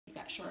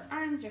short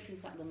arms or if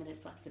you've got limited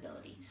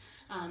flexibility.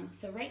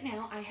 So right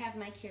now I have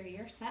my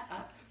carrier set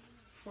up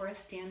for a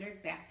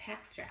standard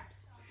backpack straps.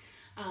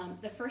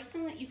 The first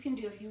thing that you can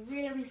do if you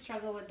really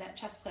struggle with that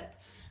chest clip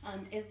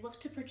is look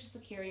to purchase a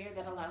carrier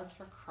that allows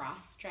for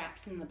cross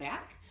straps in the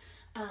back.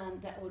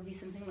 That would be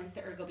something like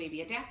the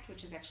Ergobaby Adapt,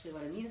 which is actually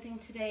what I'm using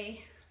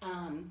today.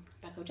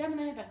 Beko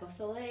Gemini, Beko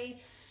Soleil,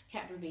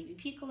 Cadbury Baby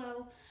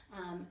Piccolo,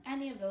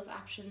 any of those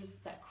options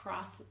that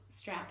cross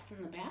straps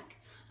in the back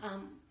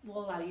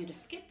will allow you to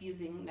skip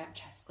using that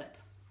chest clip,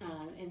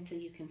 and so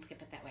you can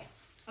skip it that way.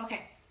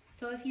 Okay,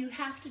 so if you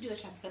have to do a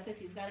chest clip,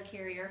 if you've got a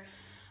carrier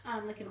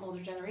like an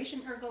older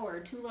generation Ergo or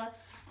a Tula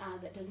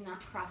that does not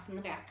cross in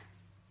the back,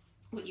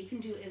 what you can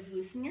do is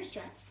loosen your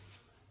straps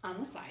on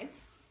the sides.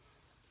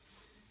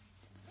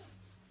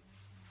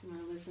 I'm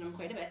going to loosen them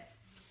quite a bit.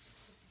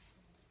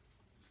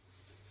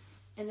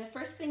 And the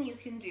first thing you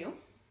can do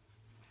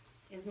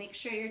is make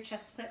sure your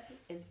chest clip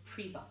is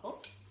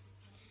pre-buckled.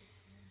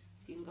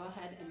 So you can go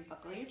ahead and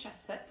buckle your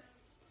chest clip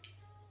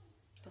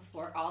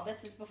before, all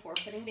this is before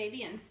putting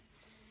baby in.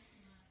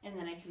 And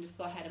then I can just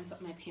go ahead and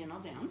put my panel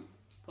down.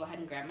 Go ahead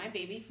and grab my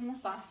baby from the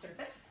soft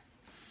surface.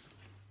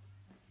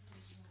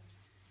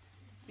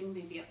 Bring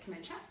baby up to my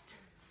chest.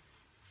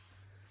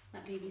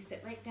 Let baby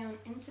sit right down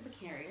into the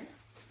carrier.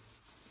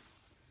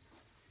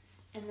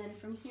 And then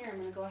from here, I'm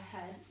going to go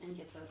ahead and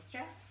get those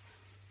straps.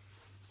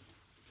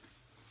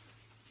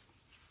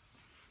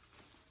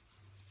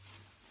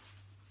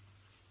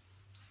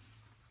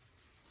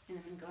 And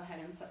I'm going to go ahead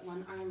and put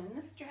one arm in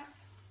this strap.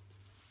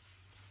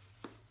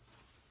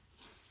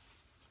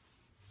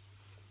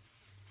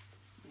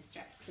 My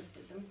straps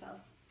twisted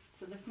themselves,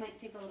 so this might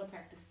take a little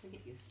practice to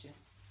get used to.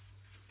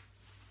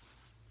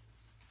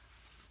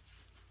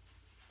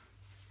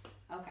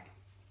 Okay,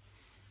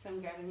 so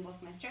I'm grabbing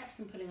both my straps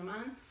and putting them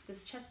on.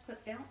 This chest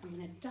clip down, I'm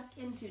going to duck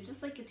into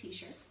just like a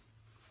t-shirt.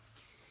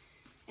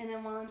 And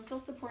then while I'm still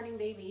supporting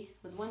baby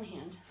with one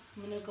hand,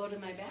 I'm going to go to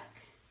my back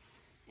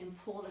and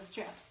pull the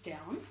straps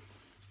down.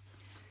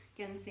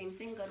 Again, same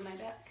thing, go to my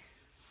back,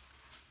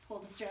 pull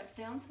the straps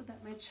down so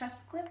that my chest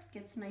clip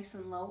gets nice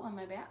and low on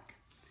my back.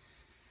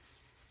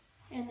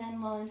 And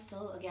then while I'm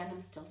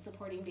still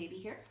supporting baby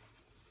here,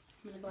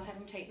 I'm going to go ahead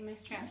and tighten my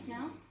straps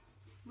now.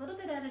 A little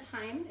bit at a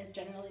time is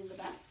generally the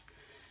best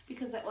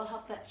because that will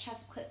help that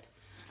chest clip.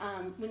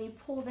 When you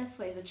pull this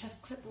way, the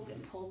chest clip will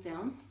get pulled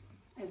down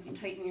as you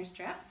tighten your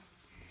strap.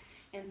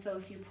 And so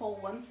if you pull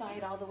one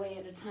side all the way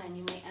at a time,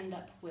 you may end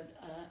up with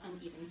an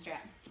uneven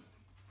strap.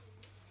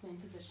 So I'm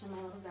going to position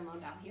my little demo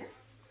down here.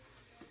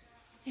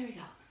 There we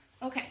go.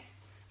 Okay,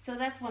 so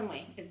that's one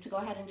way, is to go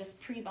ahead and just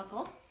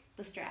pre-buckle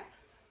the strap.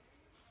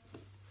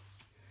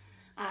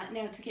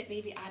 Now to get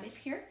baby out of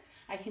here,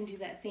 I can do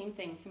that same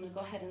thing. So I'm going to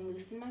go ahead and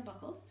loosen my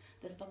buckles.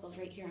 This buckle's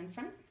right here in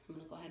front. I'm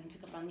going to go ahead and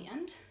pick up on the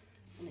end,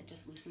 and it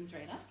just loosens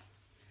right up.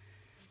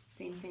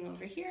 Same thing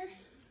over here.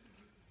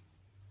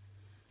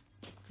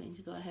 I'm going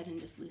to go ahead and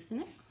just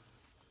loosen it.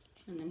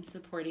 And I'm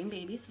supporting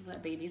baby so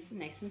that baby's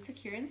nice and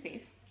secure and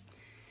safe.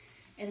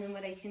 And then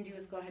what I can do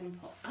is go ahead and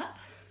pull up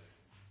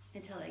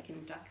until I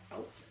can duck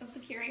out of the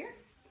carrier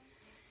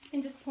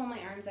and just pull my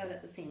arms out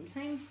at the same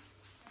time.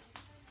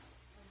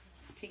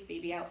 Take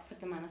baby out, put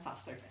them on a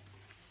soft surface.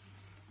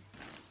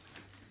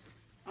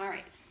 All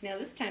right, now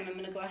this time I'm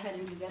going to go ahead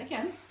and do that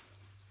again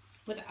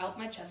without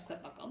my chest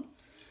clip buckled.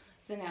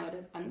 So now it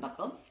is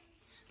unbuckled,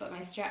 but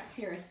my straps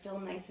here are still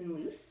nice and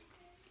loose.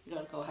 I'm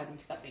going to go ahead and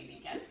pick up baby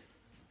again.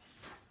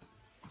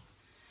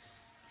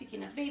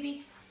 Picking up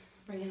baby,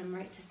 bringing him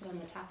right to sit on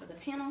the top of the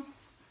panel.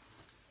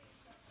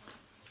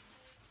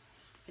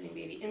 Putting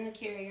baby in the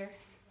carrier,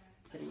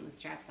 putting the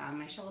straps on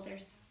my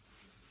shoulders.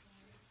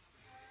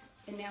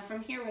 And now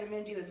from here, what I'm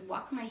going to do is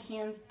walk my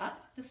hands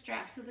up the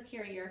straps of the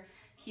carrier,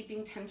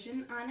 keeping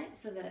tension on it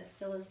so that it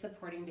still is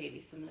supporting baby.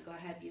 So I'm going to go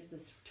ahead and use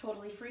this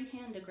totally free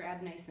hand to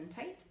grab nice and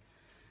tight.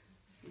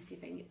 Let me see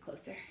if I can get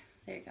closer.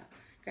 There you go.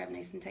 Grab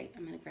nice and tight.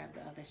 I'm going to grab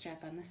the other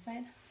strap on this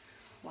side.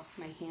 Walk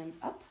my hands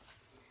up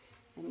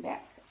and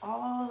back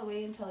all the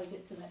way until I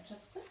get to that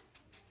chest clip.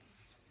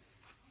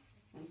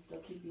 I'm still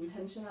keeping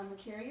tension on the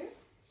carrier.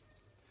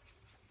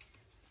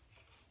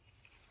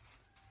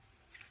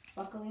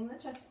 Buckling the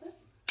chest clip.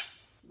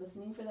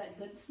 Listening for that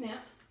good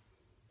snap.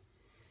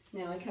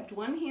 Now I kept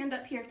one hand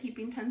up here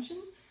keeping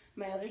tension.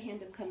 My other hand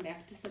has come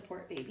back to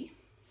support baby.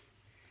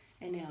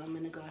 And now I'm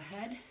going to go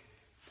ahead,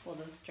 pull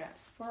those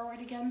straps forward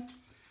again,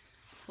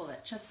 pull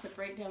that chest clip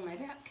right down my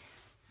back.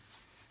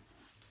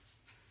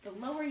 The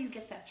lower you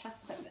get that chest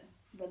clip,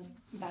 the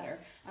better.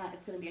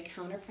 It's going to be a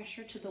counter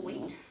pressure to the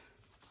weight.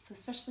 So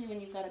especially when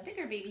you've got a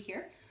bigger baby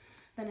here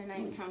than a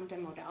 9-pound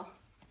demo doll,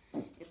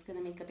 it's going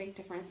to make a big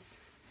difference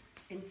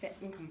in fit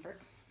and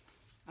comfort.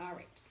 All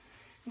right,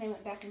 and I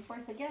went back and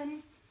forth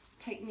again,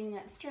 tightening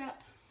that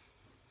strap,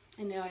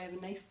 and now I have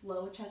a nice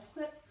low chest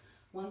clip,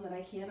 one that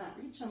I cannot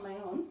reach on my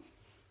own.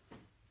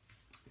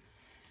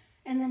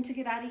 And then to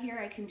get out of here,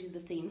 I can do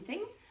the same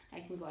thing. I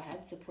can go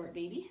ahead, support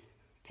baby,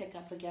 pick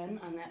up again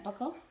on that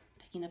buckle,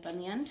 picking up on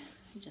the end,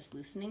 and just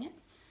loosening it,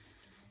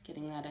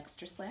 getting that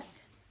extra slack,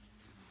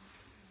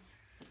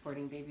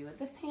 supporting baby with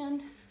this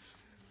hand,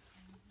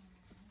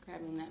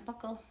 Grabbing that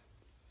buckle,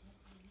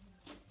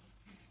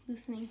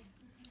 loosening.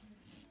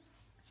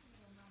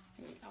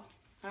 There we go.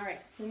 All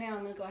right, so now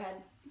I'm gonna go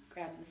ahead,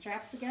 grab the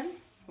straps again,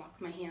 walk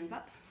my hands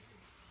up.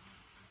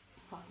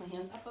 Walk my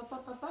hands up, up,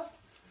 up, up, up,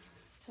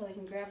 till I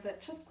can grab that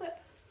chest clip.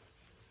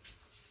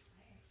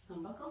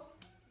 Unbuckle.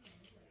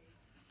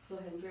 Go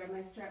ahead and grab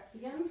my straps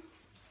again.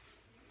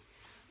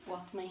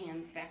 Walk my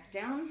hands back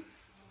down.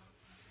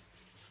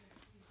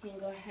 And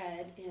go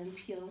ahead and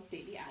peel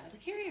baby out of the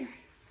carrier.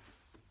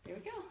 There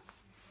we go.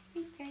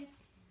 Thanks, guys.